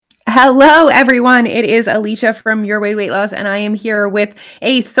Hello, everyone. It is Alicia from Your Way Weight Loss, and I am here with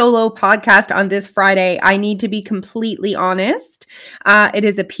a solo podcast on this Friday. I need to be completely honest. It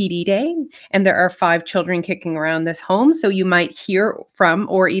is a PD day, and there are 5 children kicking around this home. So you might hear from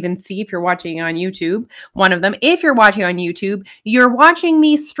or even see if you're watching on YouTube, one of them. If you're watching on YouTube, you're watching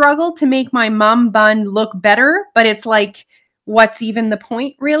me struggle to make my mum bun look better, but it's like, what's even the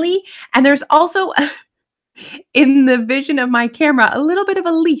point, really? And there's also in the vision of my camera, a little bit of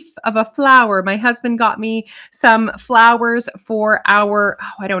a leaf of a flower. My husband got me some flowers for our,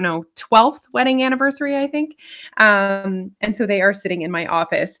 I don't know, 12th wedding anniversary, I think. And so they are sitting in my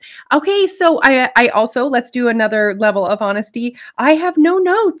office. Okay, so I also, let's do another level of honesty. I have no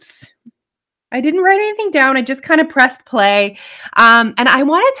notes. I didn't write anything down. I just kind of pressed play. And I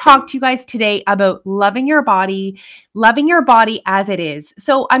want to talk to you guys today about loving your body as it is.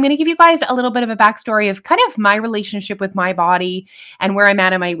 So I'm going to give you guys a little bit of a backstory of kind of my relationship with my body and where I'm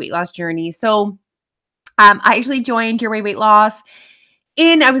at in my weight loss journey. So I actually joined Your Way Weight Loss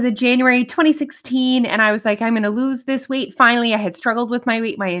I was in January 2016, and I was like, I'm going to lose this weight. Finally, I had struggled with my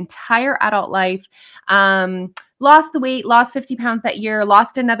weight my entire adult life. Lost the weight, lost 50 pounds that year,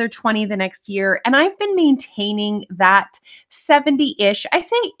 lost another 20 the next year. And I've been maintaining that 70-ish. I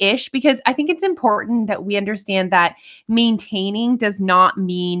say ish because I think it's important that we understand that maintaining does not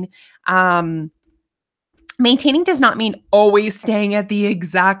mean, always staying at the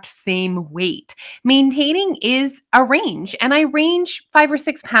exact same weight. Maintaining is a range, and I range 5 or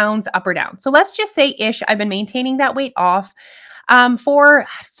 6 pounds up or down. So let's just say ish. I've been maintaining that weight off for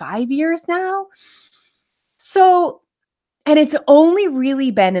 5 years now. So, and it's only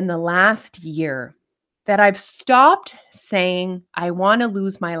really been in the last year that I've stopped saying, I want to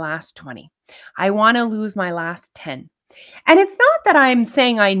lose my last 20. I want to lose my last 10. And it's not that I'm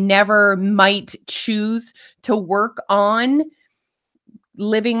saying I never might choose to work on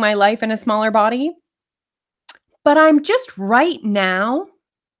living my life in a smaller body, but I'm just right now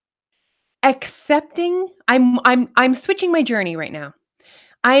accepting I'm switching my journey right now.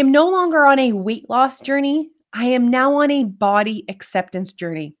 I am no longer on a weight loss journey. I am now on a body acceptance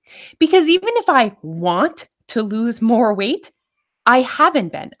journey. Because even if I want to lose more weight, I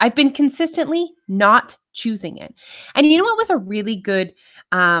haven't been. I've been consistently not choosing it. And you know what was a really good,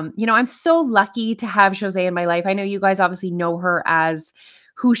 I'm so lucky to have Jose in my life. I know you guys obviously know her as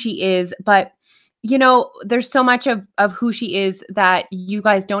who she is, but there's so much of who she is that you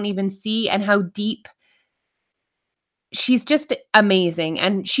guys don't even see and how deep she's just amazing.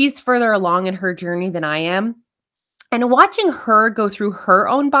 And she's further along in her journey than I am. And watching her go through her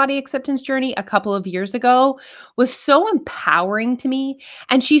own body acceptance journey a couple of years ago was so empowering to me.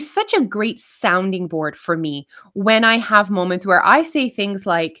 And she's such a great sounding board for me when I have moments where I say things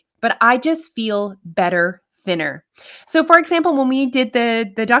like, but I just feel better, thinner. So for example, when we did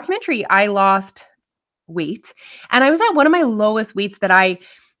the documentary, I lost weight and I was at one of my lowest weights that I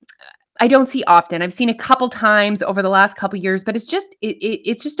don't see often. I've seen a couple times over the last couple years, but it's just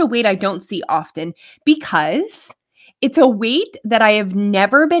a weight I don't see often because it's a weight that I have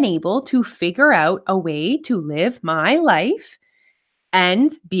never been able to figure out a way to live my life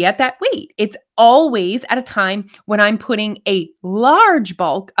and be at that weight. It's always at a time when I'm putting a large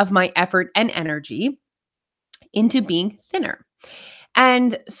bulk of my effort and energy into being thinner.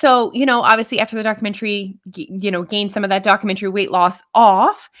 And so, obviously after the documentary, gained some of that documentary weight loss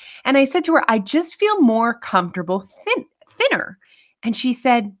off. And I said to her, I just feel more comfortable thinner. And she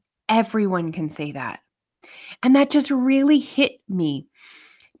said, everyone can say that. And that just really hit me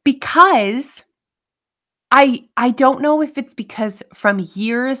because I don't know if it's because from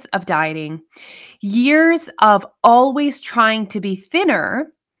years of dieting, years of always trying to be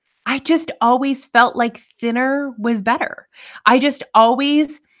thinner, I just always felt like thinner was better. I just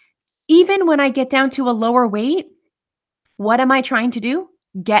always, even when I get down to a lower weight, what am I trying to do?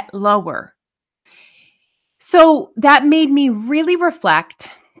 Get lower. So that made me really reflect.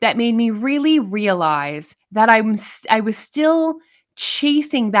 That made me really realize that I was still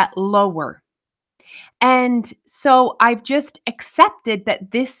chasing that lower. And so I've just accepted that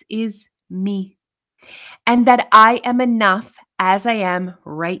this is me and that I am enough as I am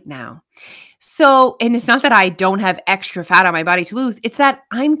right now. So, and it's not that I don't have extra fat on my body to lose, it's that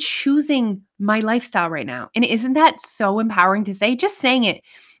I'm choosing my lifestyle right now. And isn't that so empowering to say? Just saying it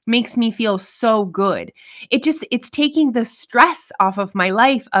makes me feel so good. It's taking the stress off of my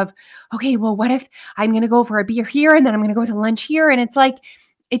life of, okay, well, what if I'm going to go for a beer here and then I'm going to go to lunch here? And it's like,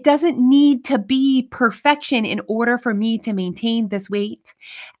 It doesn't need to be perfection in order for me to maintain this weight.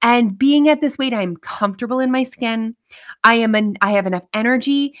 And being at this weight, I'm comfortable in my skin. I have enough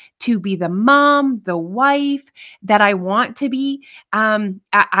energy to be the mom, the wife that I want to be.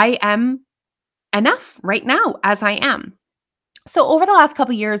 I am enough right now as I am. So over the last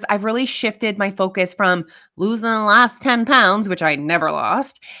couple years, I've really shifted my focus from losing the last 10 pounds, which I never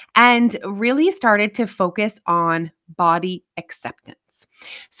lost, and really started to focus on body acceptance.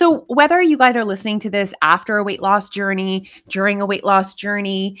 So whether you guys are listening to this after a weight loss journey, during a weight loss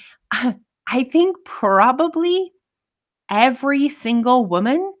journey, I think probably every single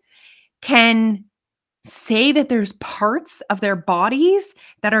woman can say that there's parts of their bodies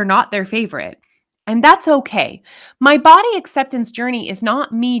that are not their favorite. And that's okay. My body acceptance journey is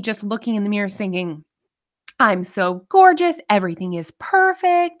not me just looking in the mirror thinking, I'm so gorgeous, everything is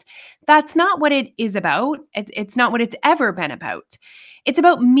perfect. That's not what it is about. It's not what it's ever been about. It's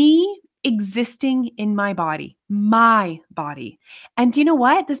about me existing in my body, my body. And do you know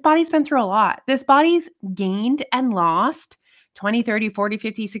what? This body's been through a lot. This body's gained and lost 20, 30, 40,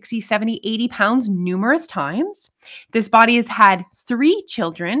 50, 60, 70, 80 pounds numerous times. This body has had 3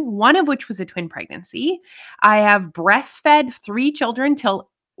 children, one of which was a twin pregnancy. I have breastfed 3 children till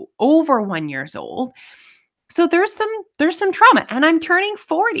over 1 years old. So there's some trauma, and I'm turning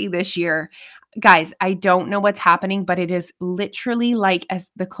 40 this year. Guys, I don't know what's happening, but it is literally like as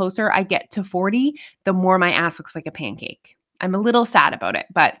the closer I get to 40, the more my ass looks like a pancake. I'm a little sad about it,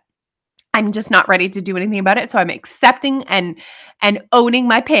 but I'm just not ready to do anything about it. So I'm accepting and owning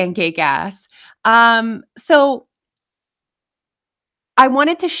my pancake ass. So I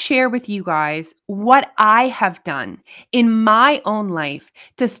wanted to share with you guys what I have done in my own life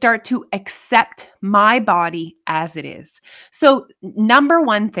to start to accept my body as it is. So, number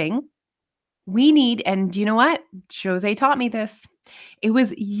one thing we need, and you know what? Jose taught me this. It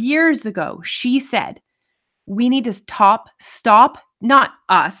was years ago. She said, we need to stop, not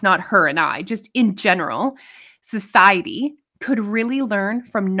us, not her and I, just in general, society could really learn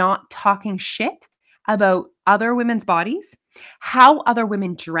from not talking shit about other women's bodies, how other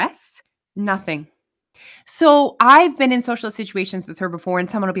women dress, nothing. So I've been in social situations with her before, and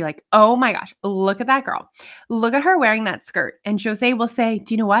someone will be like, oh my gosh, look at that girl. Look at her wearing that skirt. And Jose will say,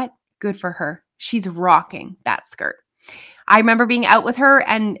 do you know what? Good for her. She's rocking that skirt. I remember being out with her,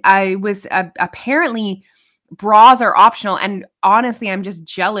 and I was apparently bras are optional. And honestly, I'm just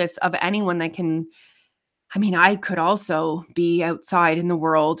jealous of anyone that can. I mean, I could also be outside in the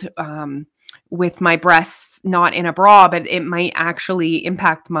world with my breasts not in a bra, but it might actually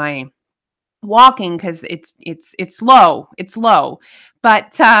impact my walking because it's low.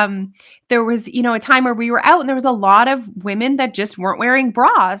 But there was, a time where we were out and there was a lot of women that just weren't wearing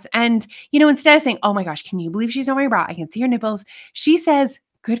bras. And, instead of saying, oh my gosh, can you believe she's not wearing a bra? I can see her nipples. She says,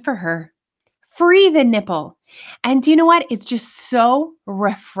 good for her. Free the nipple. And do you know what? It's just so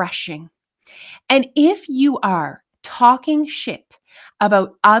refreshing. And if you are talking shit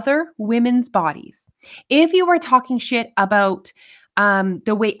about other women's bodies, if you are talking shit about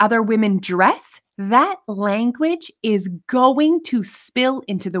the way other women dress, that language is going to spill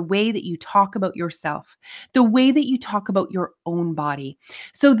into the way that you talk about yourself, the way that you talk about your own body.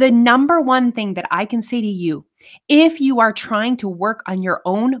 So the number one thing that I can say to you, if you are trying to work on your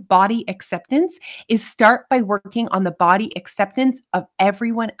own body acceptance, is start by working on the body acceptance of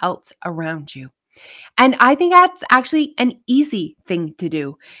everyone else around you. And I think that's actually an easy thing to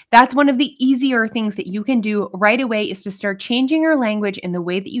do. That's one of the easier things that you can do right away, is to start changing your language in the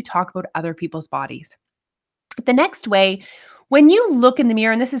way that you talk about other people's bodies. The next way, when you look in the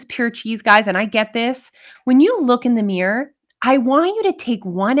mirror, and this is pure cheese, guys, and I get this, when you look in the mirror, I want you to take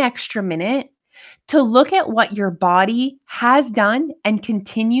 1 extra minute to look at what your body has done and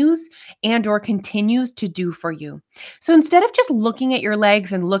continues to do for you. So instead of just looking at your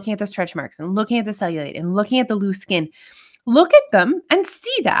legs and looking at the stretch marks and looking at the cellulite and looking at the loose skin, look at them and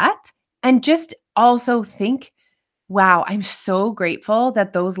see that, and just also think, wow, I'm so grateful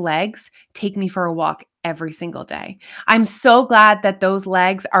that those legs take me for a walk every single day. I'm so glad that those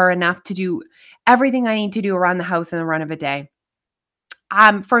legs are enough to do everything I need to do around the house in the run of a day.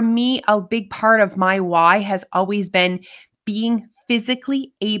 For me, a big part of my why has always been being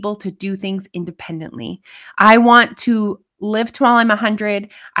physically able to do things independently. I want to live till I'm 100.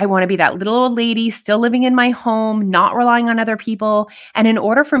 I want to be that little old lady still living in my home, not relying on other people. And in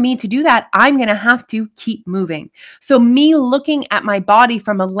order for me to do that, I'm going to have to keep moving. So me looking at my body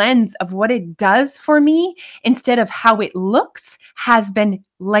from a lens of what it does for me instead of how it looks has been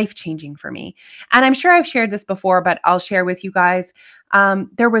life-changing for me. And I'm sure I've shared this before, but I'll share with you guys.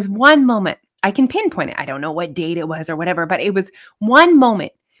 There was one moment, I can pinpoint it. I don't know what date it was or whatever, but it was one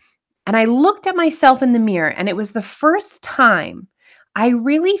moment And I looked at myself in the mirror, and it was the first time I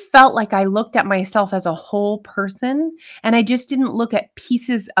really felt like I looked at myself as a whole person, and I just didn't look at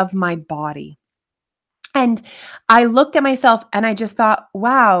pieces of my body. And I looked at myself and I just thought,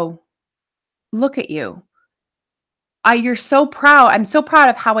 wow, look at you. You're so proud. I'm so proud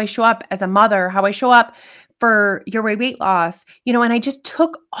of how I show up as a mother, how I show up for your weight loss, and I just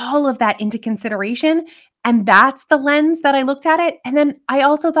took all of that into consideration. And that's the lens that I looked at it. And then I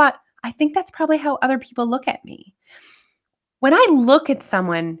also thought, I think that's probably how other people look at me. When I look at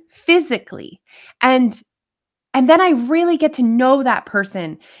someone physically and and then I really get to know that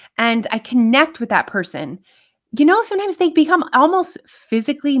person and I connect with that person, sometimes they become almost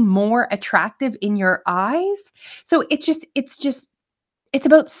physically more attractive in your eyes. So it's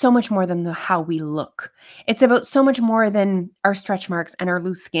about so much more than how we look. It's about so much more than our stretch marks and our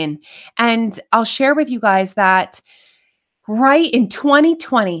loose skin. And I'll share with you guys that right in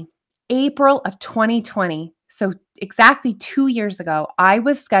 2020, April of 2020, so exactly 2 years ago, I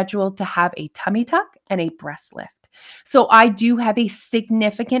was scheduled to have a tummy tuck and a breast lift. So I do have a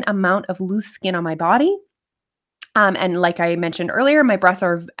significant amount of loose skin on my body. And like I mentioned earlier, my breasts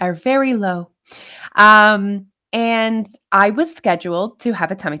are very low. And I was scheduled to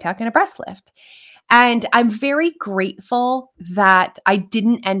have a tummy tuck and a breast lift. And I'm very grateful that I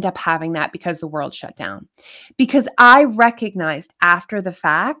didn't end up having that because the world shut down. Because I recognized after the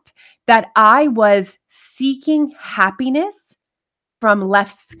fact that I was seeking happiness from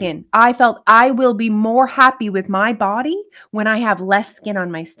less skin. I felt I will be more happy with my body when I have less skin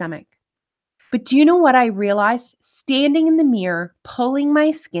on my stomach. But do you know what I realized? Standing in the mirror, pulling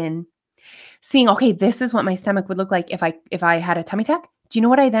my skin, seeing, okay, this is what my stomach would look like if I had a tummy tuck. Do you know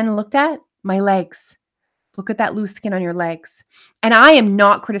what I then looked at? My legs. Look at that loose skin on your legs. And I am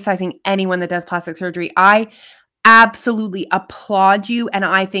not criticizing anyone that does plastic surgery. I absolutely applaud you and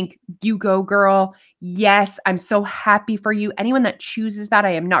I think you go girl. Yes, I'm so happy for you. Anyone that chooses that,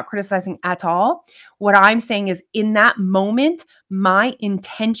 I am not criticizing at all. What I'm saying is in that moment, my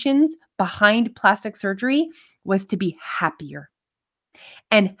intentions behind plastic surgery was to be happier.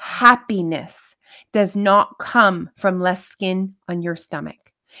 And happiness does not come from less skin on your stomach.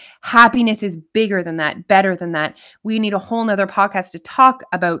 Happiness is bigger than that, better than that. We need a whole nother podcast to talk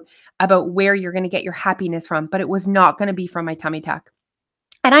about where you're going to get your happiness from, but it was not going to be from my tummy tuck.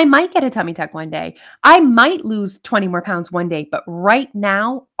 And I might get a tummy tuck one day. I might lose 20 more pounds one day. But right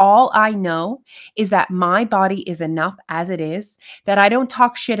now, all I know is that my body is enough as it is, that I don't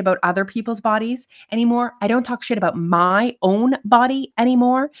talk shit about other people's bodies anymore. I don't talk shit about my own body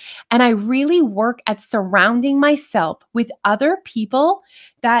anymore. And I really work at surrounding myself with other people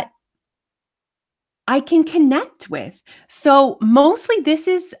that I can connect with. So mostly this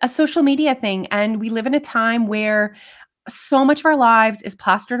is a social media thing. And we live in a time where so much of our lives is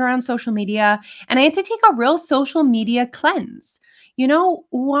plastered around social media, and I had to take a real social media cleanse.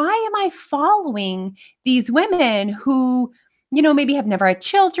 Why am I following these women who, maybe have never had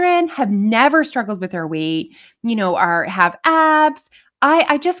children, have never struggled with their weight, have abs?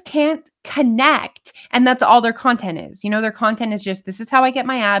 I just can't connect. And that's all their content is. Their content is just, this is how I get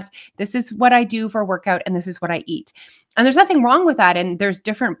my abs, this is what I do for workout, and this is what I eat. And there's nothing wrong with that. And there's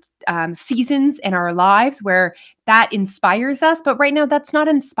different seasons in our lives where that inspires us. But right now, that's not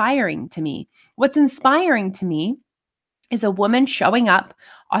inspiring to me. What's inspiring to me is a woman showing up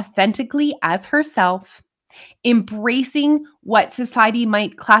authentically as herself, embracing what society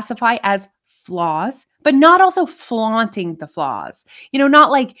might classify as flaws, but not also flaunting the flaws.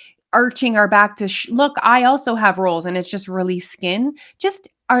 Not like arching our back to look, I also have rolls and it's just really skin. Just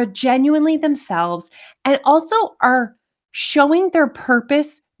are genuinely themselves and also are showing their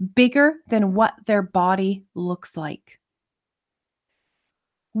purpose bigger than what their body looks like.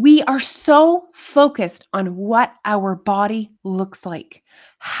 We are so focused on what our body looks like.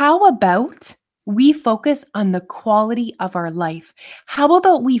 How about we focus on the quality of our life? How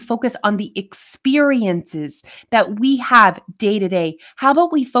about we focus on the experiences that we have day to day? How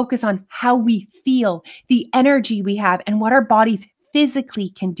about we focus on how we feel, the energy we have, and what our bodies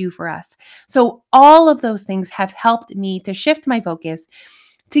physically can do for us? So, all of those things have helped me to shift my focus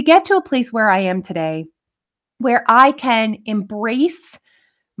to get to a place where I am today, where I can embrace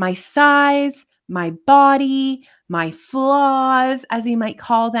my size, my body, my flaws, as you might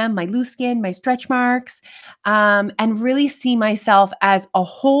call them, my loose skin, my stretch marks, and really see myself as a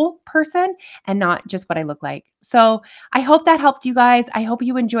whole person and not just what I look like. So I hope that helped you guys. I hope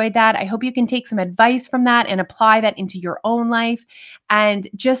you enjoyed that. I hope you can take some advice from that and apply that into your own life. And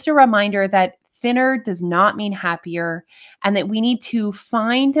just a reminder that thinner does not mean happier, and that we need to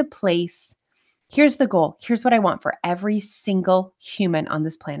find a place. Here's the goal. Here's what I want for every single human on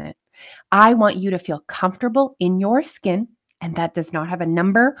this planet. I want you to feel comfortable in your skin, and that does not have a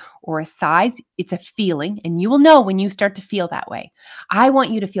number or a size. It's a feeling, and you will know when you start to feel that way. I want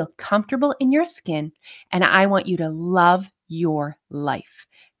you to feel comfortable in your skin, and I want you to love your life.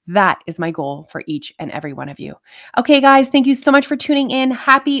 That is my goal for each and every one of you. Okay, guys, thank you so much for tuning in.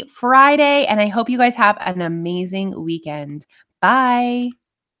 Happy Friday, and I hope you guys have an amazing weekend. Bye.